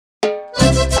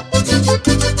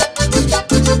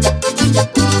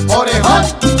Orejón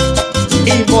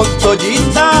y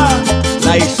Montoyita,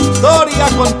 la historia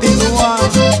continúa.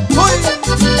 ¡Uy!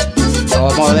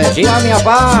 Como decía mi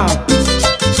papá,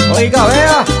 oiga,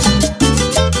 vea,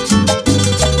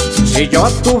 si yo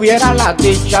tuviera la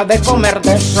dicha de comer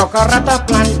de eso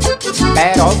CARRATAPLAN,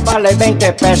 pero vale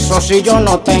 20 pesos si yo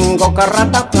no tengo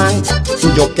CARRATAPLAN.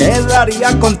 Yo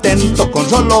quedaría contento con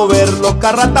solo verlo,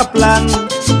 CARRATAPLAN.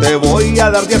 Te voy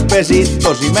a dar 10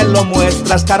 pesitos si me lo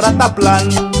muestras,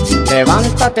 CARRATAPLAN.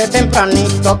 Levántate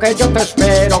tempranito que yo te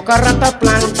espero,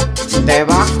 CARRATAPLAN.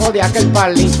 Debajo de aquel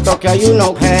palito que hay un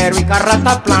agujero y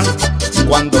CARRATAPLAN.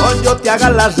 Cuando yo te haga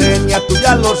la seña, tú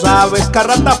ya lo sabes,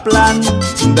 CARRATAPLAN.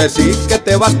 Decir que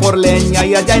te vas por leña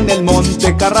y allá en el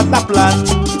monte, CARRATAPLAN.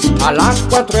 A las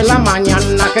 4 de la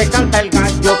mañana que canta el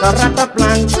gallo,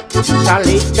 CARRATAPLAN.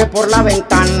 Saliste por la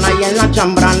ventana y en la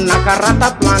chambrana,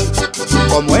 CARRATAPLAN.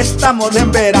 Como estamos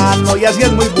en verano y así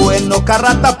es muy bueno,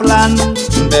 CARRATAPLAN.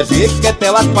 Decir que te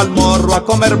vas pa'l morro a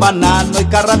comer banano y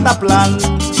CARRATAPLAN.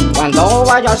 Cuando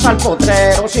vayas al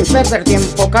potrero sin perder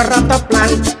tiempo,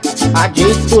 CARRATAPLAN. Allí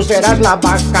tú serás la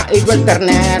vaca y yo el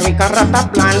ternero y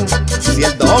CARRATAPLAN. Si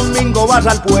el domingo vas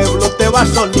al pueblo, te vas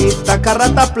solita,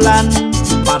 CARRATAPLAN.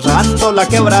 Pasando la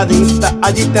quebradita,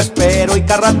 allí te espero y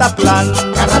CARRATAPLAN.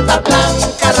 CARRATAPLAN,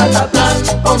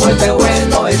 CARRATAPLAN, como el de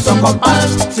bueno, eso con pan.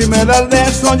 Si me das de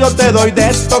eso, yo te doy de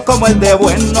esto, como el de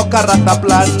bueno,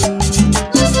 CARRATAPLAN.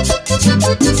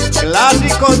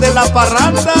 Clásicos de la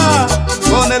parranda,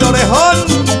 con el orejón.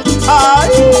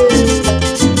 ¡Ay!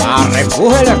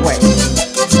 Arrempújele, pues.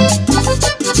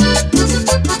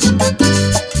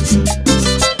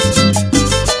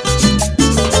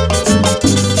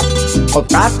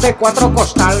 Botaste 4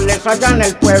 costales allá en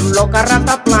el pueblo,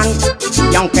 CARRATAPLAN.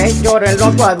 Y aunque lloren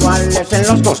los guaduales en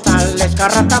los costales,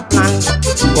 CARRATAPLAN.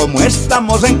 Como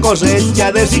estamos en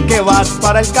cosecha, decí que vas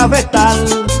para el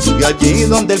cafetal. Y allí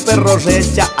donde el perro se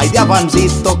echa, hay de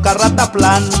avancito,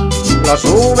 CARRATAPLAN. Lo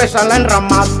subes a la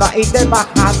enramada y de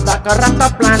bajada,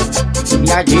 CARRATAPLAN.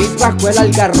 Y allí bajo el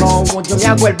algarrobo yo me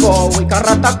hago el bobo y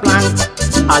CARRATAPLAN.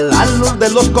 A la luz de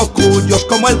los cocuyos,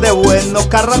 como el de bueno,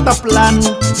 CARRATAPLAN.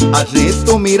 Así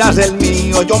tú miras el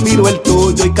mío, yo miro el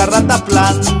tuyo y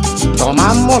CARRATAPLAN.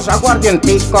 Tomamos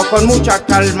aguardientico con mucha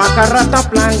calma,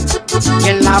 CARRATAPLAN. Y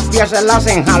en la pieza las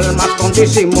enjalmas con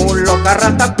disimulo,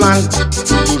 CARRATAPLAN.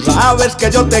 Tú sabes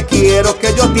que yo te quiero,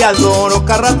 que yo te adoro,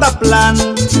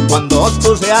 CARRATAPLAN. Cuando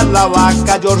tú seas la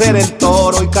vaca, yo seré el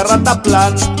toro y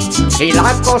CARRATAPLAN. Si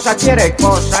la cosa quiere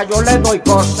cosa, yo le doy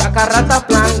cosa,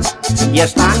 CARRATAPLAN. Y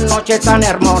esta noche tan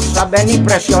hermosa, ven y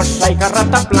preciosa y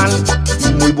CARRATAPLAN.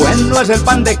 Muy bueno es el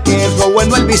pan de queso,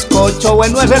 bueno el bizcocho,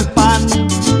 bueno es el pan.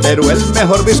 Pero el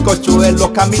mejor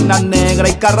bizcochuelo camina negra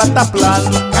y CARRATAPLAN.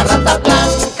 CARRATAPLAN,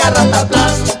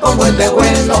 CARRATAPLAN, como el de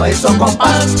bueno, eso con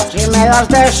pan. Si me das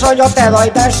de eso, yo te doy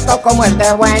de esto, como el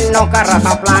de bueno,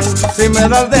 CARRATAPLAN. Si me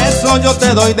das de eso, yo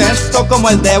te doy de esto, como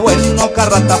el de bueno,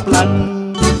 CARRATAPLAN.